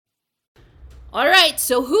All right,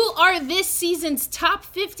 so who are this season's top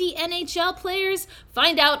 50 NHL players?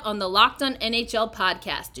 Find out on the Locked On NHL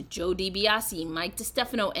podcast. Joe DiBiase, Mike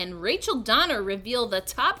DiStefano, and Rachel Donner reveal the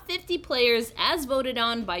top 50 players as voted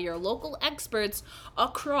on by your local experts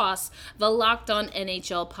across the Locked On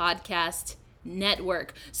NHL podcast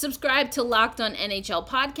network. Subscribe to Locked On NHL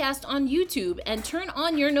podcast on YouTube and turn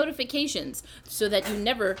on your notifications so that you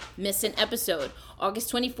never miss an episode.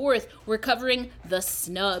 August 24th, we're covering the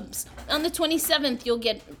snubs. On the 27th, you'll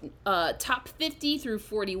get top 50 through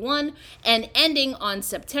 41, and ending on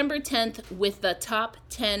September 10th with the top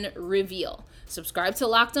 10 reveal. Subscribe to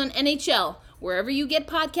Locked On NHL wherever you get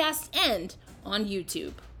podcasts and on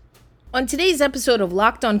YouTube. On today's episode of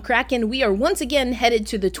Locked On Kraken, we are once again headed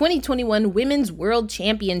to the 2021 Women's World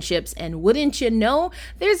Championships, and wouldn't you know,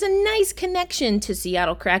 there's a nice connection to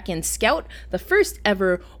Seattle Kraken scout, the first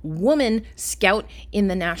ever woman scout in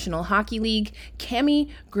the National Hockey League, Cammi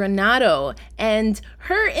Granato, and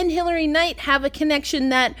her and Hilary Knight have a connection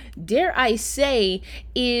that, dare I say,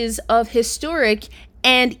 is of historic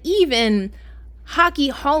and even Hockey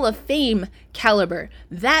Hall of Fame caliber.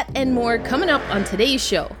 That and more coming up on today's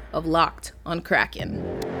show of Locked on Kraken.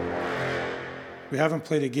 We haven't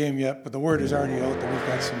played a game yet, but the word is already out that we've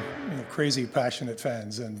got some crazy, passionate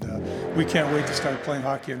fans, and we can't wait to start playing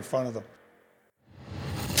hockey in front of them.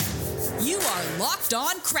 You are Locked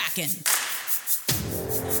on Kraken,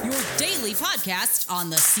 your daily podcast on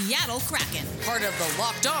the Seattle Kraken, part of the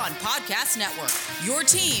Locked On Podcast Network, your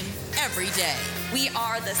team every day. We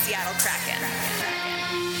are the Seattle Kraken.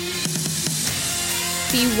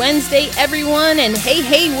 Happy Wednesday, everyone, and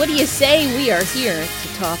hey, what do you say? We are here to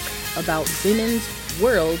talk about Women's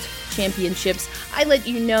World Championships. I let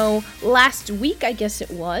you know last week, I guess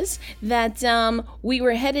it was, that we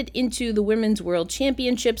were headed into the Women's World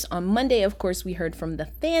Championships. On Monday, of course, we heard from the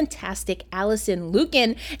fantastic Alison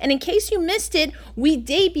Lukan. And in case you missed it, we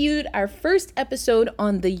debuted our first episode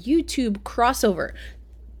on the YouTube crossover.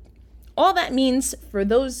 All that means for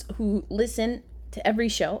those who listen to every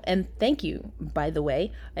show, and thank you, by the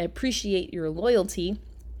way, I appreciate your loyalty.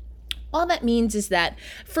 All that means is that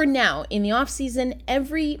for now, in the off season,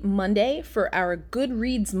 every Monday for our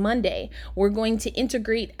Goodreads Monday, we're going to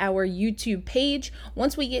integrate our YouTube page.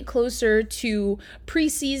 Once we get closer to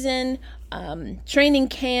preseason, training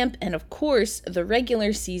camp, and of course the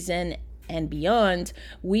regular season and beyond,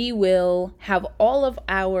 we will have all of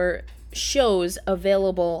our shows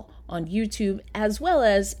available on YouTube, as well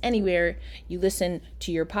as anywhere you listen to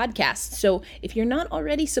your podcast. So if you're not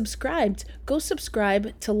already subscribed, go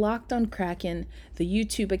subscribe to Locked on Kraken, the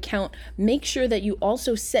YouTube account. Make sure that you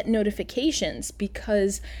also set notifications,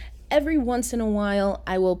 because every once in a while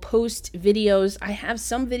I will post videos. I have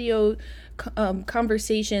some video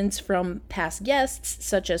conversations from past guests,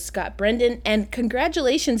 such as Scott Brendan, and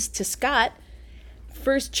congratulations to Scott,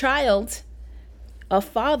 first child,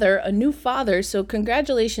 a new father. So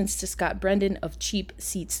congratulations to Scott Brendan of Cheap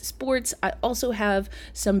Seats Sports. I also have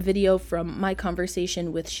some video from my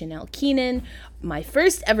conversation with Chanel Keenan, my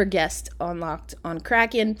first ever guest on Locked on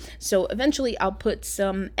Kraken. So eventually I'll put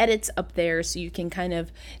some edits up there so you can kind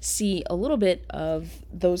of see a little bit of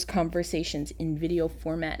those conversations in video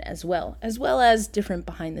format as well as different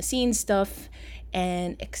behind the scenes stuff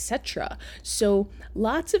and etc. So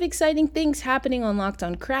lots of exciting things happening on Locked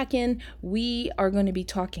on Kraken. We are going to be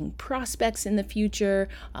talking prospects in the future.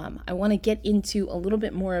 I want to get into a little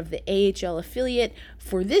bit more of the AHL affiliate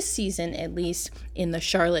for this season, at least in the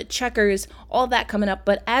Charlotte Checkers, all that coming up.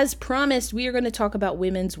 But as promised, we are going to talk about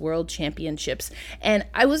Women's World Championships. And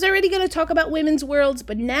I was already going to talk about Women's Worlds,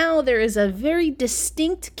 but now there is a very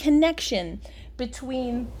distinct connection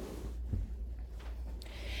between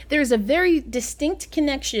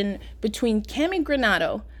Cammi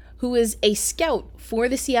Granato, who is a scout for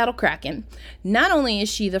the Seattle Kraken. Not only is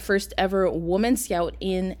she the first ever woman scout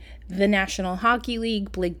in the National Hockey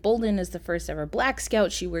League, Blake Bolden is the first ever black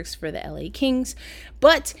scout. She works for the LA Kings.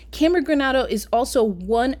 But Cammi Granato is also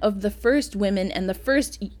one of the first women and the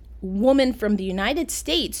first woman from the United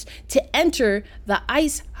States to enter the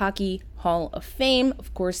Ice Hockey Hall of Fame,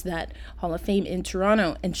 of course, that Hall of Fame in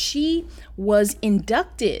Toronto. And she was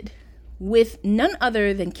inducted with none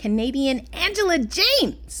other than Canadian Angela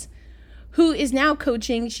James, who is now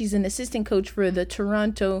coaching. She's an assistant coach for the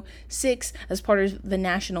Toronto Six as part of the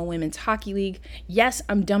National Women's Hockey League. Yes,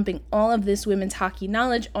 I'm dumping all of this women's hockey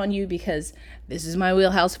knowledge on you because this is my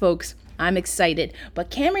wheelhouse, folks. I'm excited.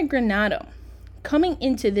 But Cammi Granato, coming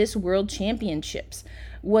into this World Championships,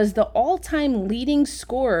 was the all-time leading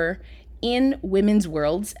scorer in Women's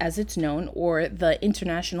Worlds, as it's known, or the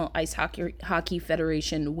International Ice Hockey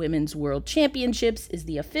Federation Women's World Championships is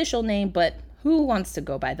the official name, but Who wants to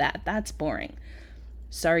go by that? That's boring.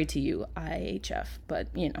 Sorry to you, IHF, but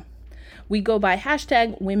we go by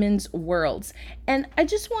hashtag Women's Worlds. And I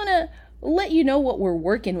just want to let you know what we're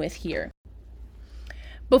working with here.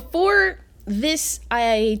 Before this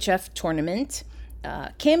IIHF tournament,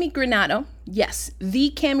 Cammi Granato, yes,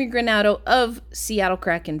 the Cammi Granato of Seattle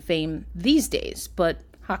Kraken fame these days, but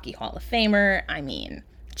Hockey Hall of Famer,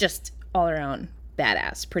 just all around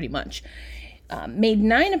badass, pretty much. Made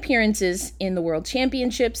 9 appearances in the World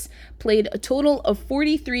Championships, played a total of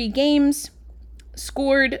 43 games,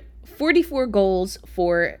 scored 44 goals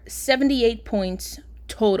for 78 points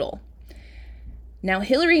total. Now,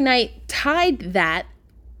 Hilary Knight tied that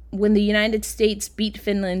when the United States beat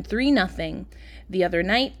Finland 3-0 the other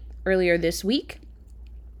night, earlier this week,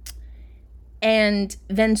 and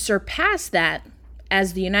then surpassed that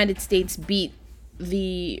as the United States beat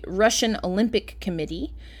the Russian Olympic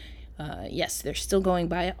Committee. Yes, they're still going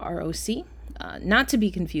by ROC, not to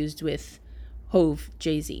be confused with Hove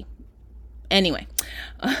Jay-Z. Anyway,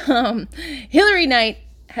 Hilary Knight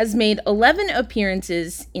has made 11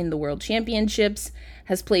 appearances in the World Championships,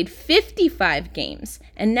 has played 55 games,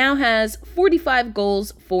 and now has 45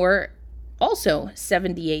 goals for also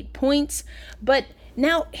 78 points. But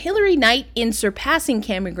now Hilary Knight, in surpassing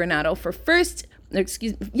Cammi Granato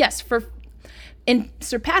in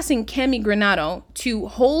surpassing Cammi Granato to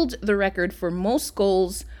hold the record for most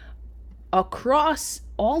goals across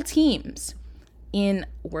all teams in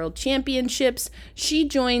World Championships, she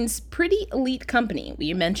joins pretty elite company.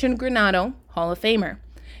 We mentioned Granato, Hall of Famer.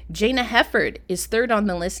 Jayna Hefford is third on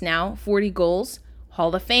the list now, 40 goals,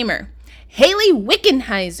 Hall of Famer. Hayley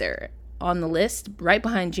Wickenheiser on the list, right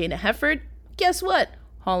behind Jayna Hefford. Guess what?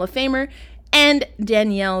 Hall of Famer. And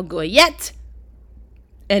Danielle Goyette.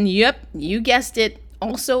 And yep, you guessed it,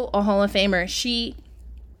 also a Hall of Famer. She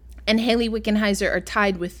and Hayley Wickenheiser are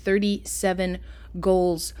tied with 37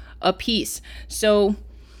 goals apiece. So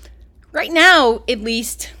right now, at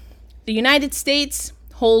least, the United States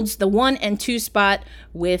holds the 1 and 2 spot,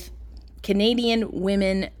 with Canadian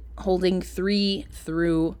women holding 3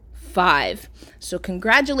 through 5. So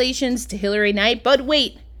congratulations to Hilary Knight. But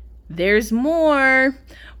wait, there's more.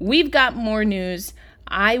 We've got more news.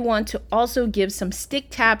 I want to also give some stick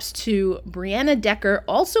taps to Brianna Decker,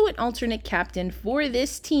 also an alternate captain for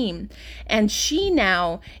this team. And she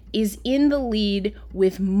now is in the lead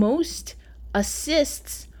with most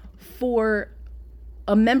assists for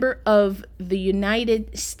a member of the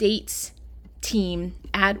United States team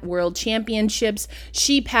at World Championships.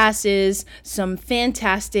 She passes some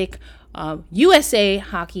fantastic USA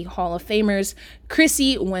Hockey Hall of Famers,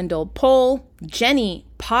 Chrissy Wendell-Pohl, Jenny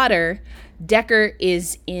Potter. Decker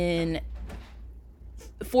is in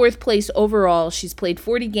 4th place overall. She's played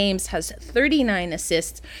 40 games, has 39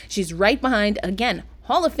 assists. She's right behind, again,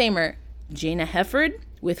 Hall of Famer Jayna Hefford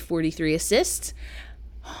with 43 assists.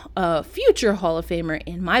 Future Hall of Famer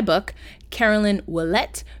in my book, Caroline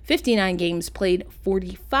Ouellette, 59 games played,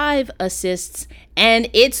 45 assists, and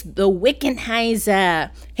it's the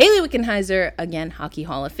Wickenheiser. Hayley Wickenheiser, again, Hockey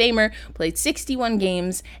Hall of Famer, played 61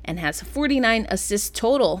 games and has 49 assists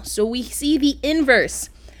total. So we see the inverse.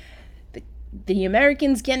 The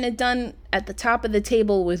Americans getting it done at the top of the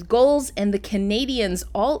table with goals, and the Canadians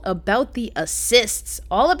all about the assists,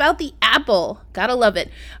 all about the apple. Gotta love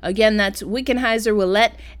it. Again, that's Wickenheiser,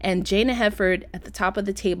 Ouellette, and Jayna Hefford at the top of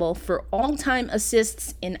the table for all-time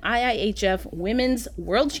assists in IIHF Women's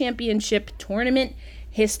World Championship Tournament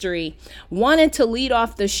history. Wanted to lead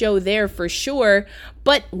off the show there for sure,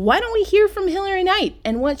 but why don't we hear from Hilary Knight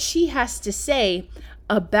and what she has to say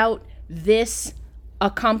about this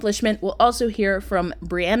accomplishment. We'll also hear from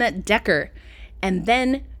Brianna Decker. And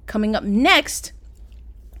then coming up next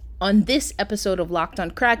on this episode of Locked on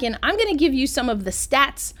Kraken, I'm going to give you some of the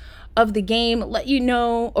stats of the game, let you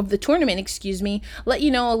know of the tournament, let you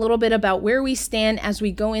know a little bit about where we stand as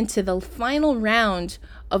we go into the final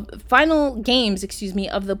games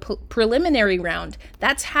of the preliminary round.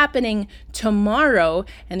 That's happening tomorrow,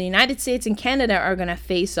 and the United States and Canada are going to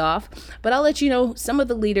face off. But I'll let you know some of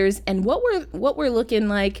the leaders and what we're looking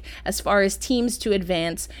like as far as teams to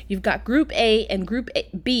advance. You've got Group A and Group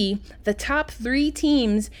B. The top 3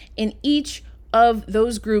 teams in each of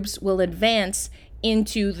those groups will advance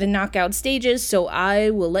into the knockout stages. So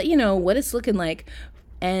I will let you know what it's looking like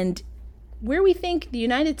and where we think the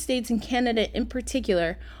United States and Canada in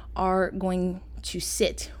particular are going to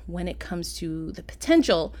sit when it comes to the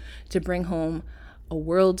potential to bring home a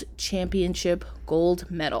World Championship gold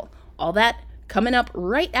medal. All that coming up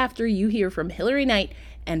right after you hear from Hilary Knight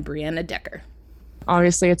and Brianna Decker.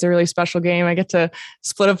 Obviously, it's a really special game. I get to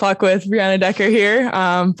split a puck with Brianna Decker here.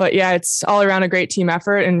 But yeah, it's all around a great team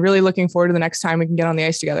effort and really looking forward to the next time we can get on the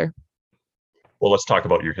ice together. Well, let's talk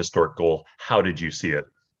about your historic goal. How did you see it?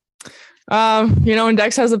 When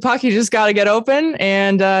Dex has the puck, you just got to get open.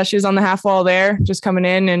 And she was on the half wall there, just coming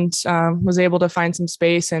in and was able to find some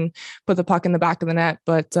space and put the puck in the back of the net.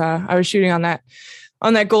 But I was shooting on that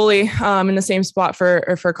goalie in the same spot for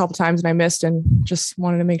a couple times and I missed and just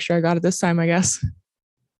wanted to make sure I got it this time, I guess.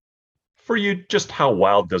 For you, just how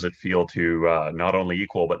wild does it feel to not only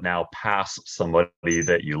equal, but now pass somebody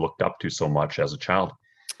that you looked up to so much as a child?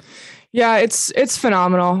 Yeah, it's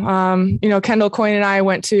phenomenal. Kendall Coyne and I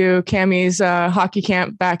went to Cammie's hockey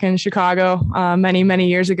camp back in Chicago many, many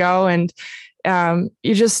years ago. And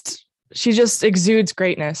she just exudes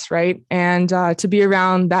greatness, right? And to be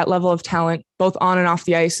around that level of talent, both on and off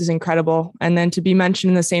the ice, is incredible. And then to be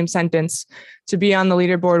mentioned in the same sentence, to be on the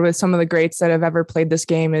leaderboard with some of the greats that have ever played this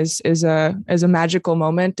game is a magical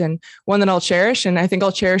moment and one that I'll cherish. And I think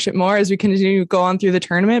I'll cherish it more as we continue to go on through the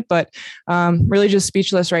tournament. But really just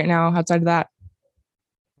speechless right now outside of that.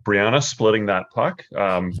 Brianna, splitting that puck,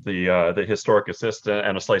 the historic assist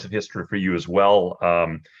and a slice of history for you as well.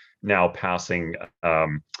 Now passing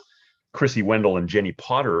Chrissy Wendell and Jenny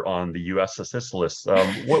Potter on the U.S. assist list.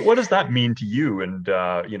 What does that mean to you? And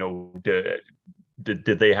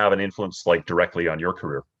did they have an influence directly on your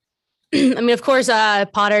career? I mean, of course,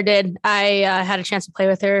 Potter did. I had a chance to play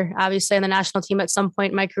with her, obviously, on the national team at some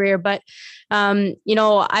point in my career. But,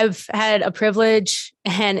 I've had a privilege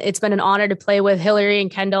and it's been an honor to play with Hillary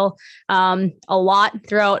and Kendall a lot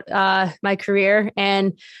throughout my career.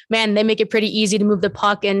 And, man, they make it pretty easy to move the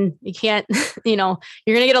puck. And you can't, you're going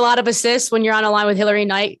to get a lot of assists when you're on a line with Hillary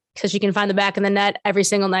Knight because she can find the back of the net every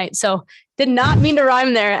single night. So did not mean to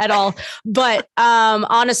rhyme there at all. But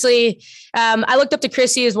honestly, I looked up to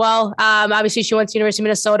Chrissy as well. Obviously, she went to University of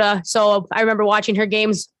Minnesota. So I remember watching her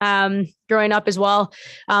games growing up as well.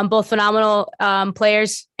 Both phenomenal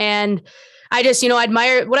players. And I just, I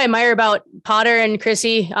admire about Potter and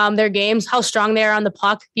Chrissy, their games, how strong they are on the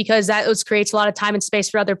puck, because that creates a lot of time and space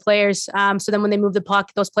for other players. So then when they move the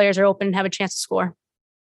puck, those players are open and have a chance to score.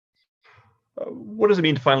 What does it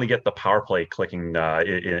mean to finally get the power play clicking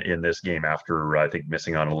in this game after, I think,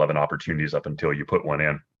 missing on 11 opportunities up until you put one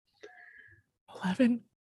in? 11?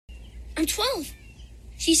 I'm 12.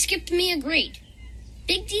 She skipped me a grade.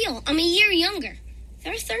 Big deal. I'm a year younger.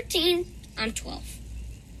 They're 13. I'm 12.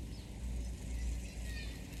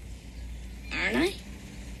 Aren't I?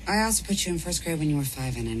 I also put you in first grade when you were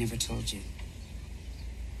 5 and I never told you.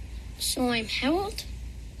 So I'm how old?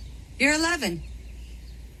 You're 11.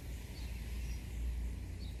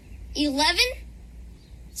 11?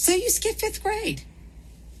 So you skipped 5th grade.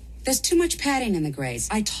 There's too much padding in the grades.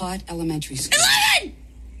 I taught elementary school. 11!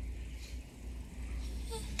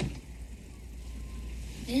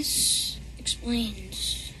 This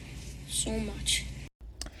explains so much.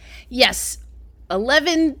 Yes,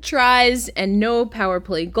 11 tries and no power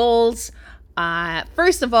play goals.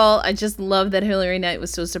 First of all, I just love that Hillary Knight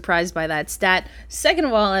was so surprised by that stat. Second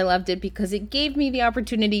of all, I loved it because it gave me the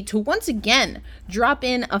opportunity to once again drop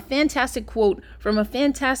in a fantastic quote from a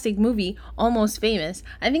fantastic movie, Almost Famous.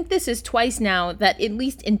 I think this is twice now that, at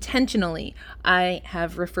least intentionally, I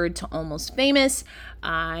have referred to Almost Famous.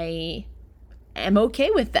 I am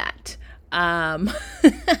okay with that.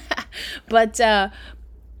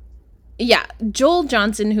 Yeah, Joel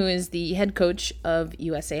Johnson, who is the head coach of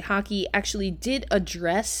USA Hockey, actually did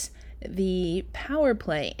address the power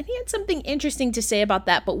play, and he had something interesting to say about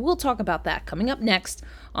that, but we'll talk about that coming up next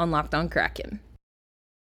on Locked On Kraken.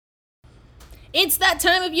 It's that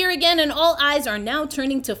time of year again, and all eyes are now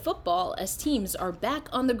turning to football as teams are back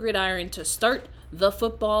on the gridiron to start the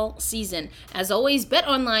football season. As always,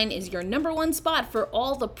 BetOnline is your number one spot for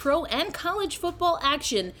all the pro and college football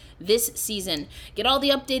action this season. Get all the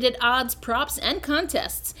updated odds, props, and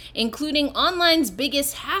contests, including online's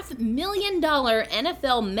biggest $500,000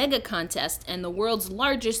 NFL mega contest and the world's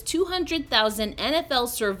largest 200,000 NFL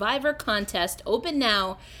Survivor contest, open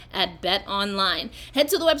now at BetOnline. Head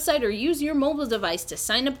to the website or use your mobile device to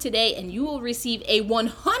sign up today and you will receive a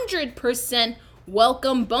 100%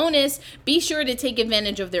 welcome bonus. Be sure to take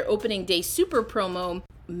advantage of their opening day super promo.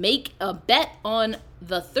 Make a bet on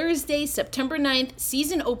the Thursday, September 9th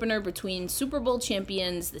season opener between Super Bowl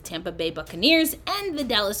champions, the Tampa Bay Buccaneers, and the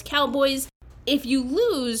Dallas Cowboys. If you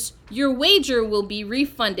lose, your wager will be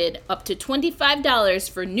refunded up to $25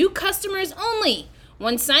 for new customers only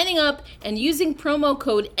when signing up and using promo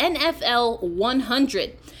code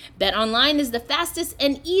NFL100. BetOnline is the fastest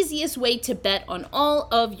and easiest way to bet on all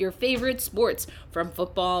of your favorite sports, from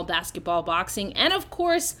football, basketball, boxing, and of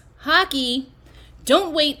course, hockey.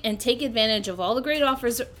 Don't wait and take advantage of all the great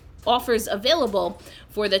offers available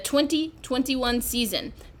for the 2021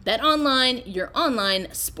 season. Bet Online, your online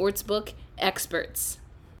sportsbook experts.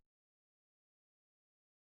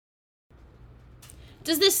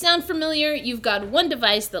 Does this sound familiar? You've got one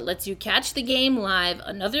device that lets you catch the game live,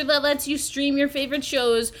 another that lets you stream your favorite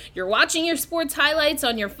shows, you're watching your sports highlights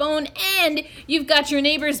on your phone, and you've got your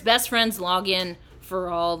neighbor's best friend's login for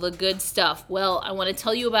all the good stuff. Well, I want to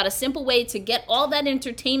tell you about a simple way to get all that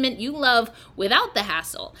entertainment you love without the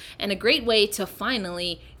hassle, and a great way to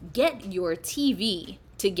finally get your TV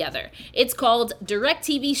together. It's called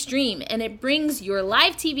DirecTV Stream, and it brings your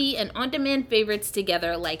live TV and on-demand favorites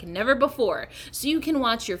together like never before, so you can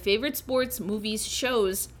watch your favorite sports, movies,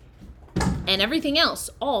 shows, and everything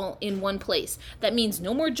else all in one place. That means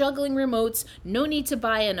no more juggling remotes, no need to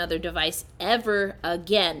buy another device ever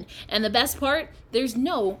again. And the best part, there's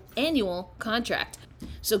no annual contract.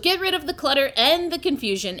 So get rid of the clutter and the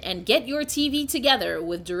confusion and get your TV together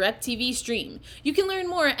with DirecTV Stream. You can learn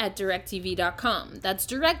more at directtv.com. That's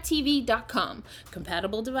directtv.com.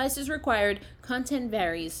 Compatible devices required. Content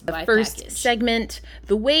varies by first package. Segment,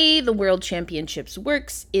 the way the World Championships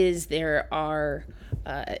works is there are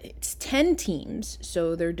it's 10 teams,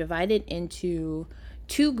 so they're divided into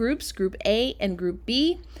two groups, Group A and Group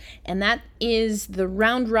B, and that is the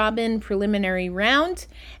round robin preliminary round.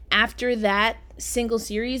 After that, single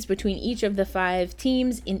series between each of the 5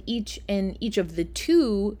 teams in each of the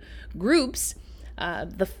 2 groups.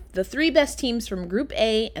 The 3 best teams from Group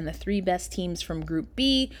A and the 3 best teams from Group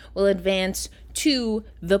B will advance to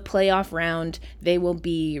the playoff round. They will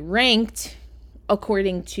be ranked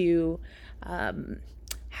according to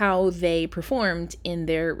how they performed in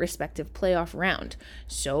their respective playoff round.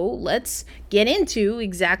 So let's get into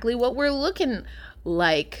exactly what we're looking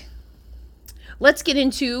like. Let's get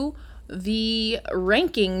into the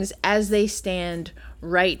rankings as they stand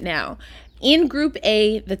right now. In Group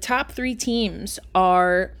A, the top 3 teams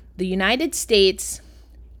are the United States,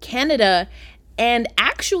 Canada, and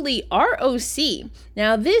actually ROC.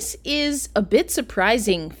 Now, this is a bit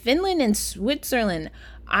surprising. Finland and Switzerland.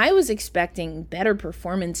 I was expecting better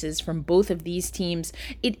performances from both of these teams.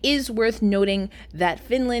 It is worth noting that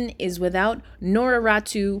Finland is without Noora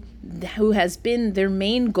Ratu, who has been their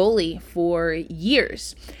main goalie for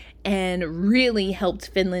years and really helped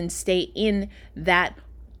Finland stay in that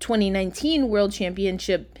 2019 World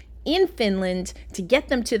Championship in Finland to get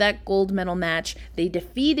them to that gold medal match. They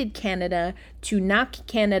defeated Canada to knock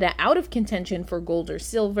Canada out of contention for gold or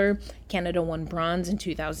silver. Canada won bronze in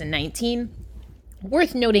 2019.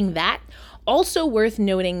 Worth noting that. Also worth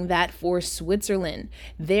noting that for Switzerland,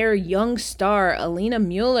 their young star, Alina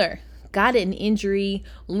Müller, got an injury,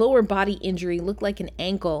 lower body injury, looked like an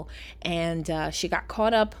ankle, and she got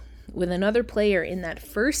caught up with another player in that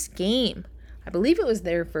first game. I believe it was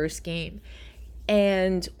their first game,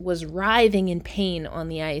 and was writhing in pain on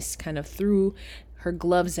the ice, kind of threw her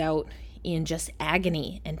gloves out in just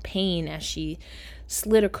agony and pain as she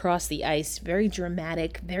slid across the ice. Very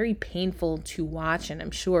dramatic, very painful to watch, and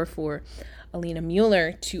I'm sure for Alina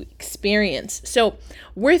Müller to experience. So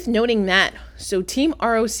worth noting that. So Team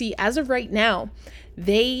ROC, as of right now,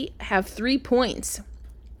 they have 3 points.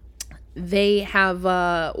 They have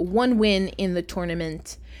 1 win in the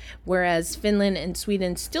tournament, whereas Finland and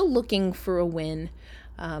Sweden still looking for a win.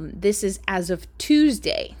 This is as of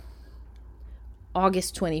Tuesday,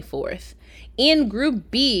 August 24th. In Group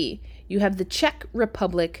B, you have the Czech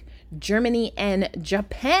Republic, Germany, and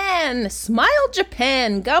Japan. Smile,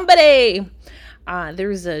 Japan! Gambare!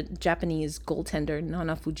 There's a Japanese goaltender,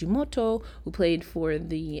 Nana Fujimoto, who played for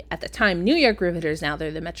the, at the time, New York Riveters. Now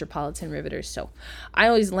they're the Metropolitan Riveters. So I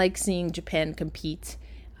always like seeing Japan compete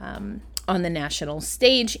on the national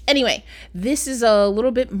stage. Anyway, this is a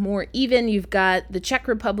little bit more even. You've got the Czech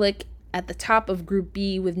Republic at the top of Group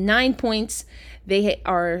B with 9 points. They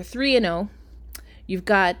are 3-0. You've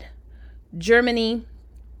got Germany.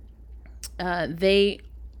 They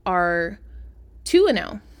are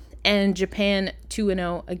 2-0. And Japan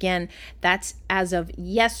 2-0. Again, that's as of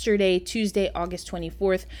yesterday, Tuesday, August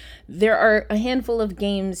 24th. There are a handful of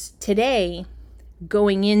games today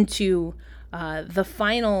going into the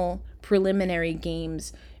final preliminary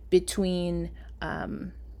games between,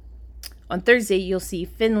 on Thursday, you'll see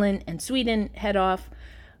Finland and Sweden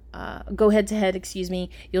go head-to-head,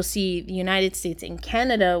 You'll see the United States and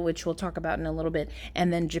Canada, which we'll talk about in a little bit,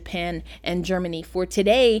 and then Japan and Germany. For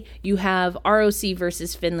today, you have ROC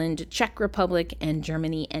versus Finland, Czech Republic and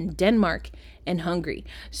Germany, and Denmark and Hungary.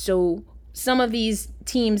 So some of these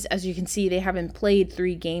teams, as you can see, they haven't played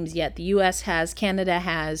 3 games yet. The U.S. has, Canada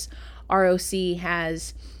has, ROC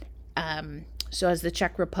has, so has the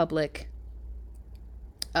Czech Republic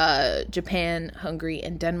Japan, Hungary,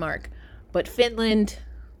 and Denmark. But Finland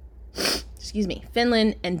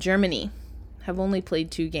and Germany have only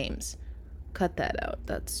played 2 games. Cut that out.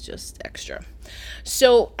 That's just extra.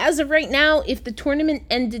 So as of right now, if the tournament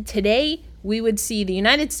ended today, we would see the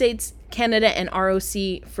United States, Canada, and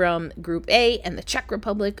ROC from Group A, and the Czech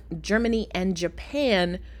Republic, Germany, and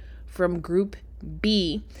Japan from Group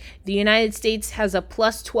B. The United States has a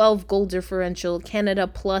plus 12 goal differential, Canada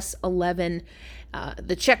plus 11.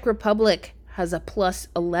 The Czech Republic has a plus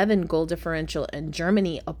 11 goal differential, and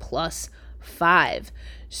Germany a plus 5.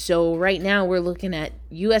 So right now we're looking at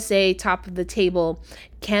USA top of the table,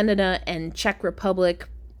 Canada and Czech Republic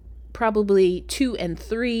probably 2 and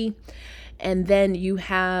 3, and then you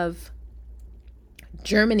have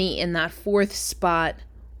Germany in that 4th spot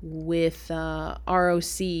with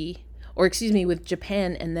with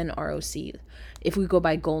Japan and then ROC, if we go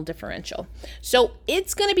by goal differential. So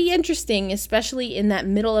it's going to be interesting, especially in that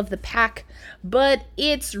middle of the pack, but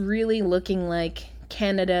it's really looking like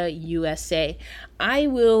Canada, USA. I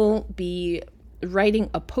will be writing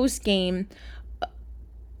a post game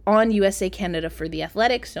on USA Canada for The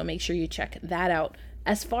Athletic, so make sure you check that out.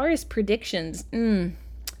 As far as predictions,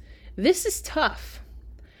 this is tough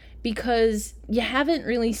because you haven't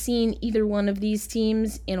really seen either one of these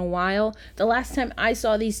teams in a while. The last time I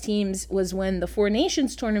saw these teams was when the Four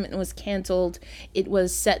Nations tournament was canceled. It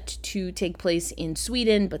was set to take place in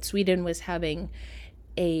Sweden, but Sweden was having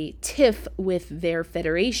a tiff with their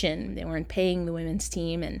federation. They weren't paying the women's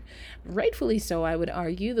team, and rightfully so, I would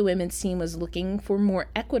argue. The women's team was looking for more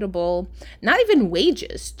equitable, not even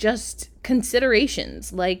wages, just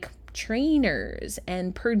considerations like trainers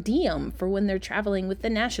and per diem for when they're traveling with the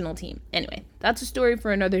national team. Anyway, that's a story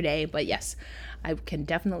for another day, but yes, I can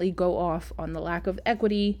definitely go off on the lack of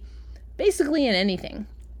equity basically in anything.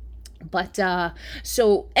 But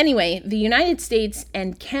so anyway, the United States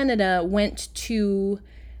and Canada went to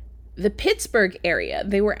the Pittsburgh area.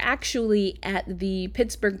 They were actually at the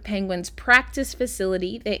Pittsburgh Penguins practice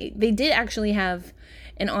facility. They did actually have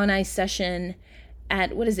an on-ice session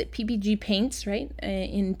at, PPG Paints, right,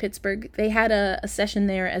 in Pittsburgh. They had a session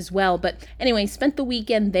there as well. But anyway, spent the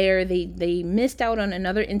weekend there. They missed out on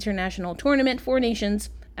another international tournament, Four Nations,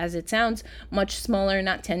 as it sounds, much smaller,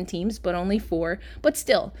 not 10 teams, but only 4. But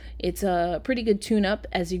still, it's a pretty good tune-up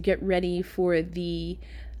as you get ready for the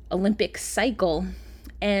Olympic cycle.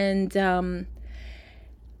 And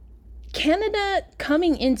Canada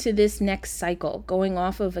coming into this next cycle, going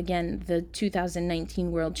off of, again, the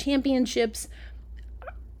 2019 World Championships,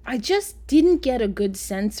 I just didn't get a good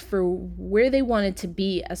sense for where they wanted to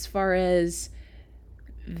be as far as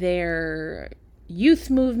their youth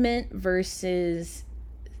movement versus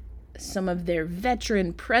some of their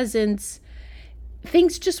veteran presence.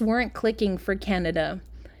 Things just weren't clicking for Canada.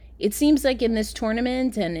 It seems like in this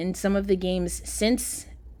tournament and in some of the games since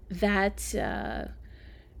that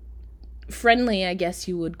friendly, I guess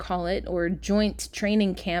you would call it, or joint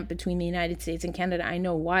training camp between the United States and Canada, I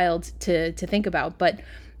know, wild to think about, but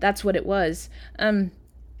that's what it was.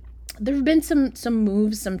 There have been some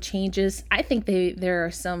moves, some changes. I think there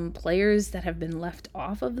are some players that have been left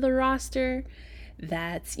off of the roster.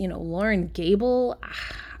 That's, Lauren Gable,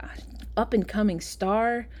 up-and-coming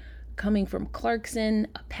star, coming from Clarkson,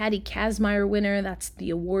 a Patty Kazmaier winner. That's the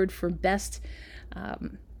award for best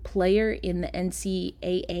player in the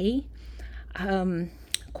NCAA.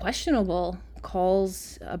 Questionable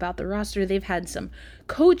calls about the roster. They've had some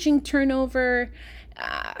coaching turnover.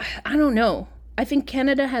 I don't know. I think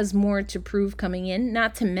Canada has more to prove coming in,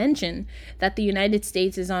 not to mention that the United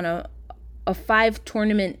States is on a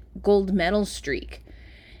 5-tournament gold medal streak.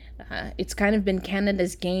 It's kind of been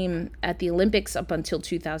Canada's game at the Olympics up until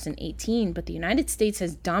 2018, but the United States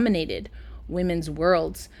has dominated women's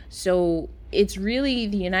worlds. So it's really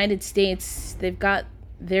the United States. They've got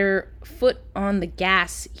their foot on the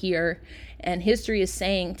gas here, and history is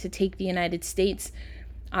saying to take the United States.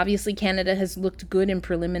 Obviously, Canada has looked good in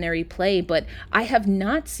preliminary play, but I have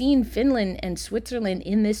not seen Finland and Switzerland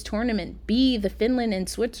in this tournament be the Finland and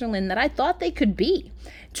Switzerland that I thought they could be,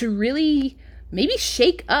 to really maybe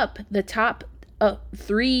shake up the top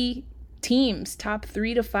 3 teams, top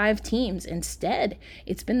 3 to 5 teams. Instead,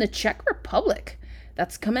 it's been the Czech Republic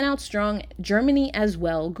that's coming out strong, Germany as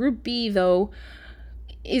well. Group B, though,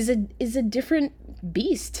 is a different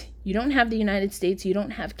beast. You don't have the United States, you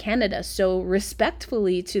don't have Canada. So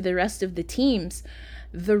respectfully to the rest of the teams,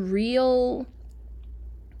 the real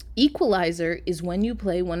equalizer is when you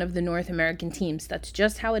play one of the North American teams. That's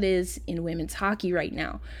just how it is in women's hockey right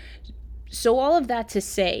now. So all of that to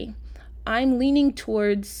say, I'm leaning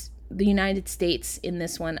towards the United States in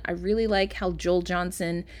this one. I really like how Joel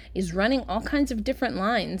Johnson is running all kinds of different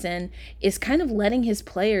lines and is kind of letting his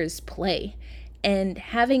players play and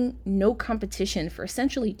having no competition for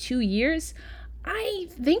essentially 2 years. I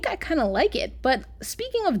think I kind of like it. But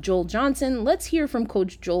speaking of Joel Johnson, let's hear from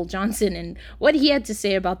Coach Joel Johnson and what he had to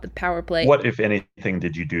say about the power play. What, if anything,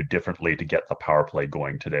 did you do differently to get the power play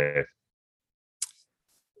going today?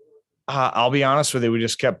 I'll be honest with you. We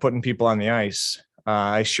just kept putting people on the ice.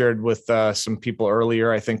 I shared with some people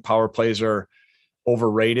earlier. I think power plays are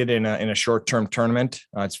overrated in a short-term tournament.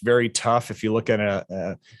 It's very tough. If you look at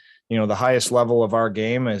the highest level of our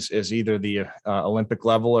game is either the Olympic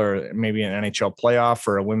level or maybe an NHL playoff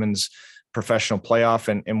or a women's professional playoff.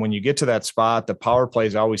 And when you get to that spot, the power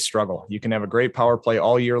plays always struggle. You can have a great power play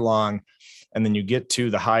all year long, and then you get to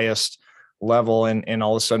the highest level and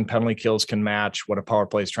all of a sudden penalty kills can match what a power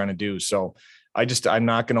play is trying to do. So I'm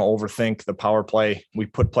not going to overthink the power play. We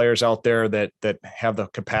put players out there that have the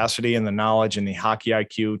capacity and the knowledge and the hockey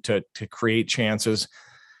IQ to create chances.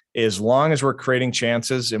 As long as we're creating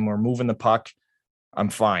chances and we're moving the puck, I'm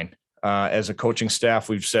fine. As a coaching staff,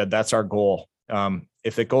 we've said that's our goal.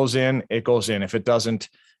 If it goes in, it goes in. If it doesn't,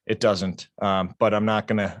 it doesn't. But I'm not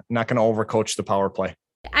gonna overcoach the power play.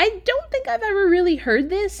 I don't think I've ever really heard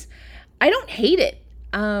this. I don't hate it.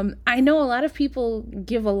 I know a lot of people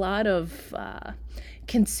give a lot of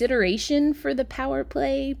consideration for the power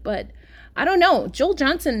play, but I don't know. Joel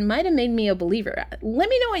Johnson might have made me a believer. Let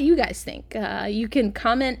me know what you guys think. You can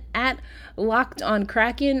comment at Locked on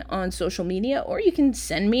Kraken on social media, or you can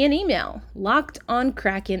send me an email,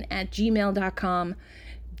 lockedonkraken@gmail.com.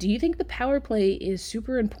 Do you think the power play is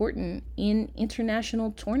super important in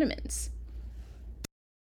international tournaments?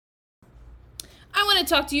 I want to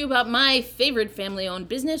talk to you about my favorite family-owned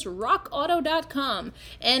business, rockauto.com.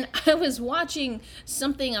 And I was watching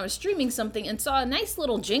something, I was streaming something, and saw a nice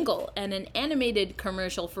little jingle and an animated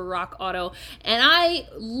commercial for Rock Auto. And I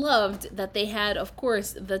loved that they had, of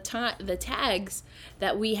course, the tags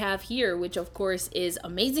that we have here, which, of course, is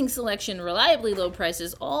amazing selection, reliably low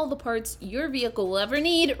prices, all the parts your vehicle will ever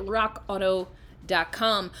need, rockauto.com.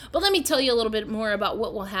 But let me tell you a little bit more about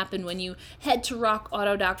what will happen when you head to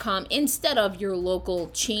rockauto.com instead of your local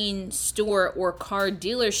chain store or car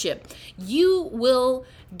dealership. You will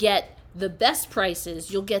get the best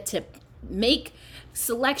prices. You'll get to make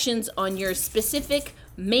selections on your specific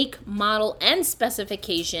make, model, and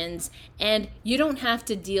specifications, and you don't have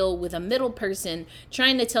to deal with a middle person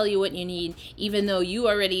trying to tell you what you need, even though you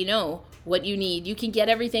already know what you need. You can get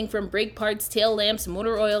everything from brake parts, tail lamps,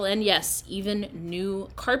 motor oil, and yes, even new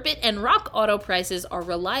carpet. And Rock Auto prices are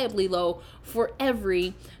reliably low for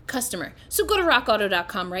every customer. So go to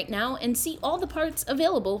rockauto.com right now and see all the parts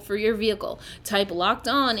available for your vehicle. Type Locked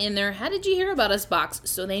On in their "How did you hear about us" box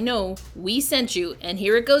so they know we sent you. And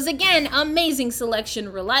here it goes again. Amazing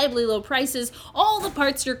selection, reliably low prices, all the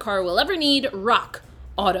parts your car will ever need.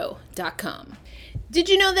 rockauto.com. Did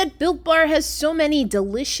you know that Built Bar has so many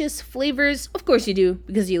delicious flavors? Of course you do,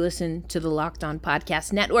 because you listen to the Locked On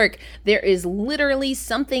Podcast Network. There is literally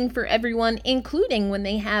something for everyone, including when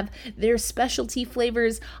they have their specialty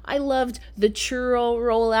flavors. I loved the churro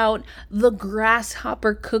rollout, the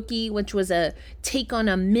grasshopper cookie, which was a take on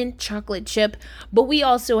a mint chocolate chip. But we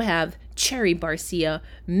also have cherry barcia,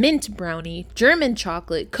 mint brownie, German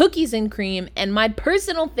chocolate, cookies and cream, and my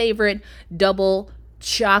personal favorite, double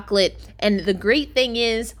chocolate. And the great thing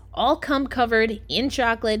is, all come covered in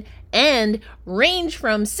chocolate and range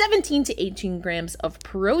from 17 to 18 grams of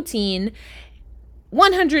protein,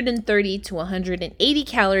 130 to 180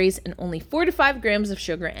 calories, and only 4 to 5 grams of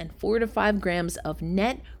sugar and 4 to 5 grams of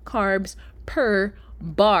net carbs per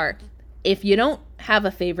bar. If you don't have a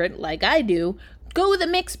favorite like I do, go with a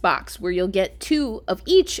mix box where you'll get 2 of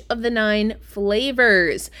each of the 9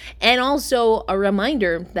 flavors. And also a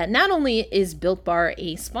reminder that not only is Built Bar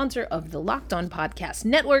a sponsor of the Locked On Podcast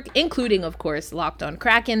Network, including, of course, Locked On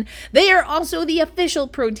Kraken, they are also the official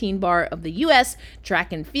protein bar of the U.S.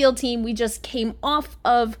 track and field team. We just came off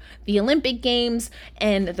of the Olympic Games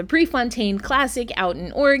and the Prefontaine Classic out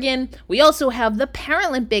in Oregon. We also have the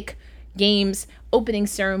Paralympic Games. Opening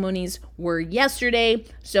ceremonies were yesterday,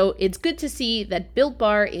 so it's good to see that Built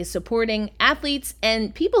Bar is supporting athletes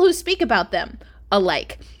and people who speak about them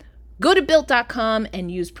alike. Go to Built.com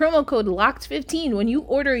and use promo code LOCKED15 when you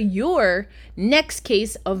order your next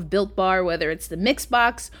case of Built Bar, whether it's the mix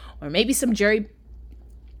box or maybe some cherry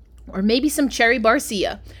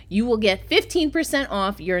barcia. You will get 15%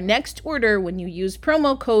 off your next order when you use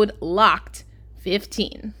promo code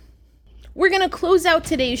LOCKED15. We're going to close out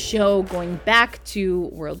today's show going back to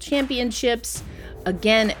World Championships.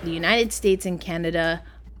 Again, the United States and Canada.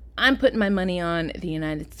 I'm putting my money on the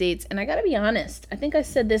United States. And I got to be honest, I think I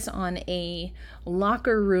said this on a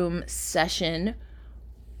locker room session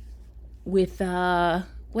with,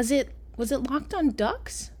 was it Locked on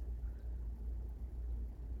Ducks?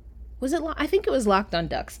 I think it was Locked on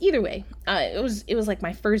Ducks. Either way, it was like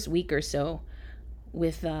my first week or so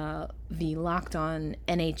with the Locked on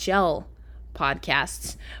NHL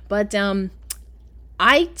podcasts. But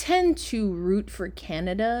I tend to root for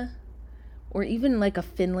Canada, or even like a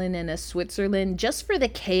Finland and a Switzerland, just for the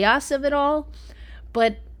chaos of it all.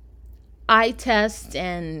 But eye test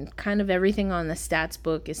and kind of everything on the stats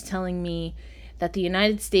book is telling me that the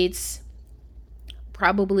United States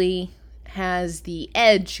probably has the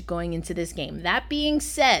edge going into this game. That being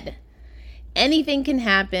said, anything can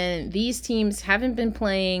happen. These teams haven't been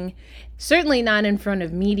playing, certainly not in front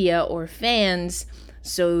of media or fans,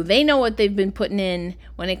 so they know what they've been putting in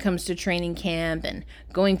when it comes to training camp, and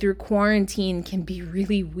going through quarantine can be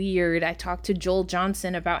really weird. I talked to Joel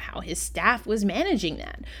Johnson about how his staff was managing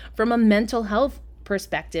that from a mental health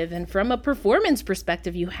perspective and from a performance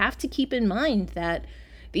perspective. You have to keep in mind that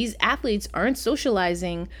these athletes aren't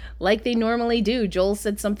socializing like they normally do. Joel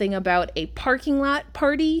said something about a parking lot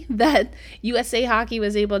party that USA Hockey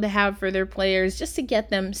was able to have for their players just to get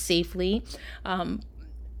them safely,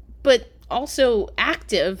 but also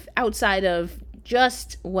active outside of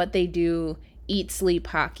just what they do, eat, sleep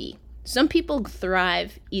hockey. Some people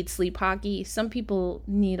thrive, eat, sleep hockey. Some people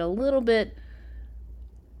need a little bit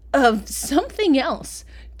of something else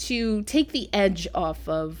to take the edge off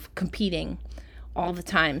of competing all the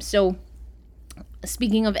time. So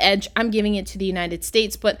speaking of edge, I'm giving it to the United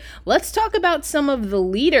States, but let's talk about some of the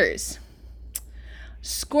leaders.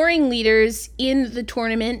 Scoring leaders in the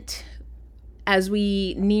tournament as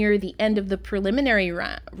we near the end of the preliminary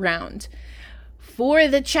round. For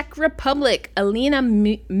the Czech Republic, Alina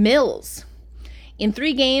Mills in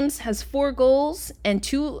 3 games has 4 goals and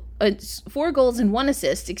 1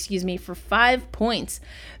 assist, for 5 points.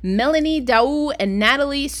 Melanie Daou and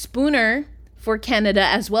Natalie Spooner for Canada,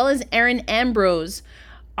 as well as Erin Ambrose,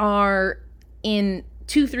 are in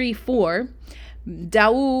 2-3-4.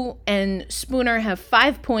 Daou and Spooner have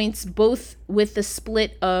 5 points, both with the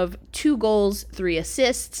split of 2 goals, 3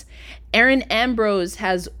 assists. Erin Ambrose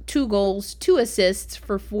has 2 goals, 2 assists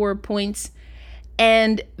for 4 points.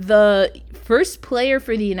 And the first player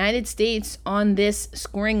for the United States on this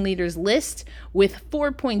scoring leaders list with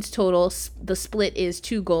 4 points total, the split is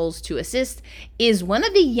 2 goals, 2 assists, is one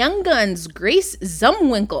of the young guns, Grace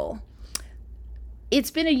Zumwinkle.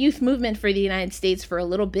 It's been a youth movement for the United States for a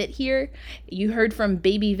little bit here. You heard from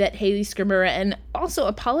baby vet Haley Skrmura, and also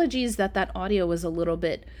apologies that audio was a little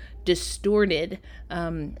bit distorted.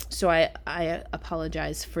 So I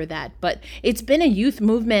apologize for that. But it's been a youth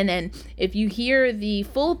movement, and if you hear the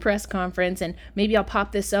full press conference, and maybe I'll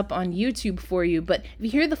pop this up on YouTube for you, but if you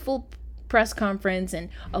hear the full press conference and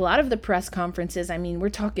a lot of the press conferences, I mean, we're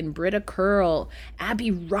talking Britta Curl, Abby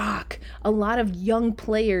Rock, a lot of young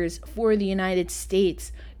players for the United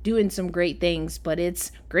States doing some great things, but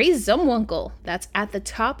it's Grace Zumwinkle that's at the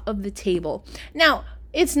top of the table. Now,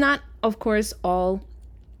 it's not, of course, all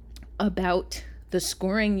about the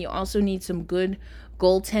scoring. You also need some good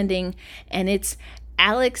goaltending, and it's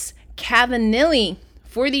Alex Cavanilli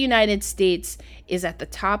for the United States is at the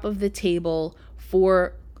top of the table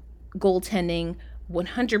for goaltending,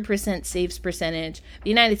 100% saves percentage. The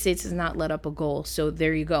United States has not let up a goal, so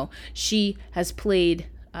there you go. She has played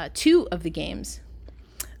 2 of the games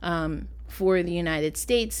for the United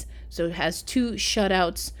States, so it has 2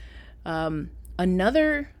 shutouts.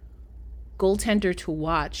 Another goaltender to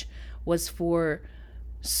watch was for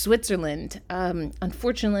Switzerland.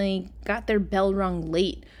 Unfortunately, got their bell rung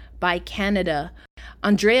late by Canada.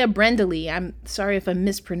 Andrea Brendely, I'm sorry if I'm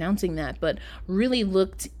mispronouncing that, but really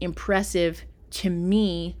looked impressive to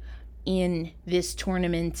me in this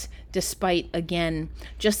tournament, despite, again,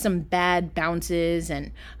 just some bad bounces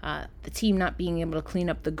and the team not being able to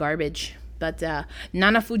clean up the garbage. But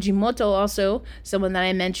Nana Fujimoto, also someone that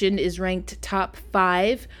I mentioned, is ranked top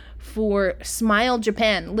 5 for Smile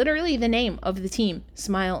Japan, literally the name of the team,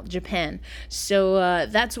 Smile Japan. So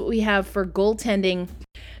that's what we have for goaltending.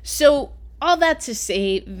 So all that to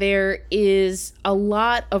say, there is a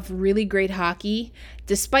lot of really great hockey.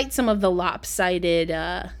 Despite some of the lopsided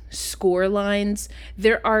score lines,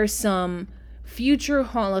 there are some future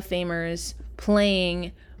Hall of Famers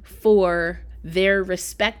playing for their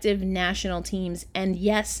respective national teams. And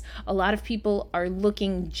yes, a lot of people are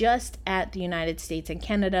looking just at the United States and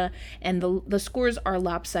Canada, and the scores are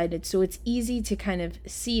lopsided, so it's easy to kind of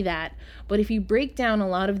see that. But if you break down a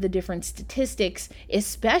lot of the different statistics,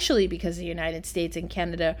 especially because the United States and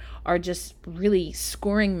Canada are just really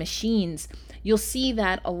scoring machines, you'll see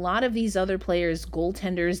that a lot of these other players,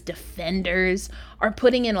 goaltenders, defenders, are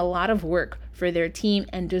putting in a lot of work for their team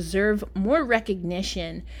and deserve more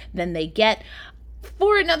recognition than they get.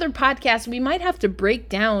 For another podcast, we might have to break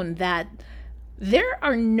down that there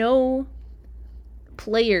are no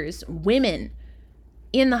players, women,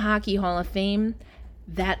 in the Hockey Hall of Fame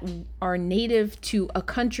that are native to a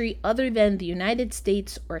country other than the United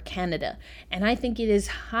States or Canada. And I think it is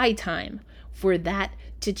high time for that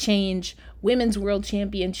to change. Women's World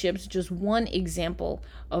Championships, just one example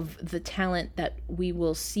of the talent that we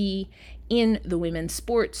will see in the women's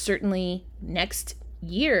sport. Certainly next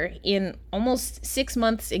year, in almost 6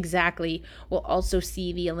 months exactly, we'll also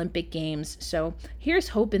see the Olympic Games. So here's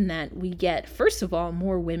hoping that we get, first of all,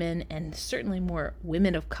 more women, and certainly more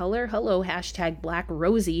women of color. Hello, hashtag Black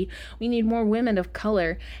Rosie. We need more women of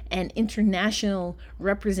color and international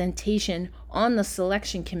representation on the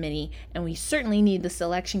selection committee. And we certainly need the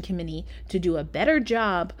selection committee to do a better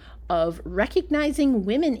job of recognizing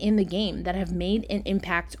women in the game that have made an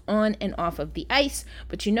impact on and off of the ice.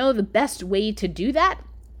 But you know the best way to do that?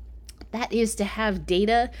 That is to have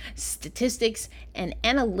data, statistics, and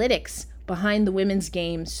analytics behind the women's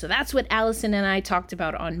game. So that's what Allison and I talked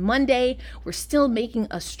about on Monday. We're still making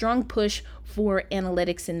a strong push for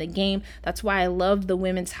analytics in the game. That's why I love the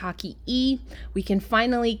Women's Hockey E. We can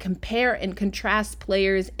finally compare and contrast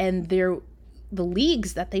players, and the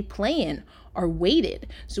leagues that they play in are weighted,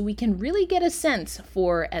 so we can really get a sense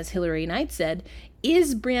for, as Hilary Knight said,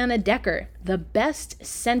 is Brianna Decker the best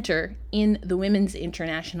center in the women's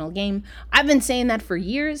international game? I've been saying that for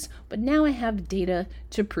years, but now I have data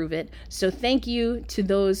to prove it. So thank you to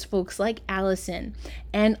those folks like Allison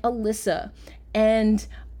and Alyssa and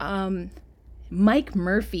Mike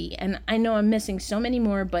Murphy, and I know I'm missing so many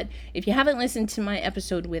more, but if you haven't listened to my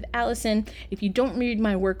episode with Allison, if you don't read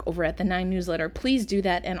my work over at the 9 newsletter, please do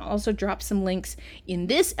that, and also drop some links in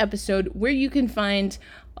this episode where you can find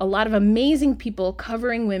a lot of amazing people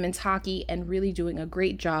covering women's hockey and really doing a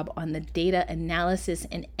great job on the data analysis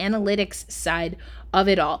and analytics side of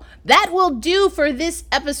it all. That will do for this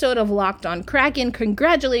episode of Locked on Kraken.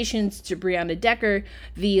 Congratulations to Brianna Decker,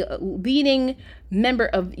 the leading member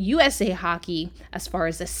of USA Hockey as far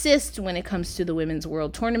as assists when it comes to the Women's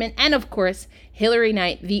World Tournament. And of course, Hilary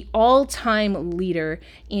Knight, the all-time leader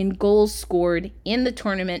in goals scored in the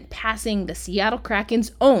tournament, passing the Seattle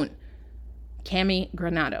Kraken's own Cammi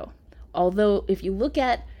Granato. Although if you look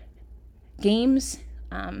at games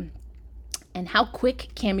and how quick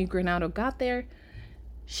Cammi Granato got there,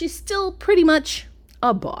 she's still pretty much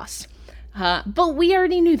a boss. But we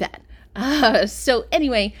already knew that. So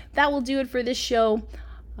anyway, that will do it for this show.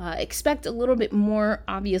 Expect a little bit more,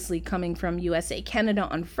 obviously, coming from USA Canada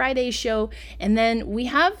on Friday's show. And then we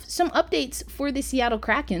have some updates for the Seattle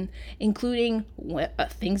Kraken, including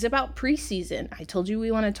things about preseason. I told you we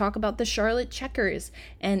want to talk about the Charlotte Checkers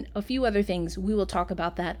and a few other things. We will talk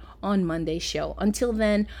about that on Monday's show. Until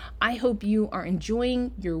then, I hope you are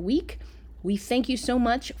enjoying your week. We thank you so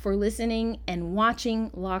much for listening and watching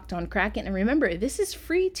Locked on Kraken. And remember, this is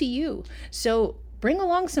free to you. So bring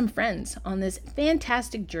along some friends on this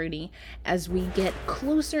fantastic journey as we get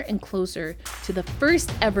closer and closer to the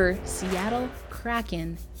first ever Seattle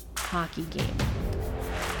Kraken hockey game.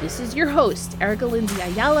 This is your host, Erica Lindsay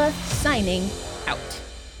Ayala, signing out.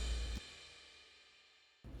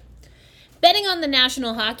 Betting on the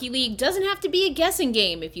National Hockey League doesn't have to be a guessing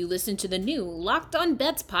game if you listen to the new Locked on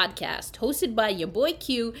Bets podcast, hosted by your boy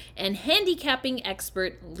Q and handicapping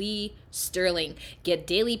expert Lee Sterling. Get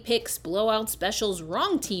daily picks, blowout specials,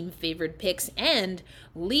 wrong team favored picks, and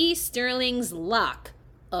Lee Sterling's lock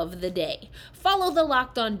of the day. Follow the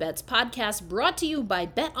Locked on Bets podcast, brought to you by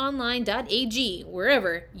betonline.ag,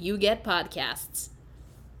 wherever you get podcasts.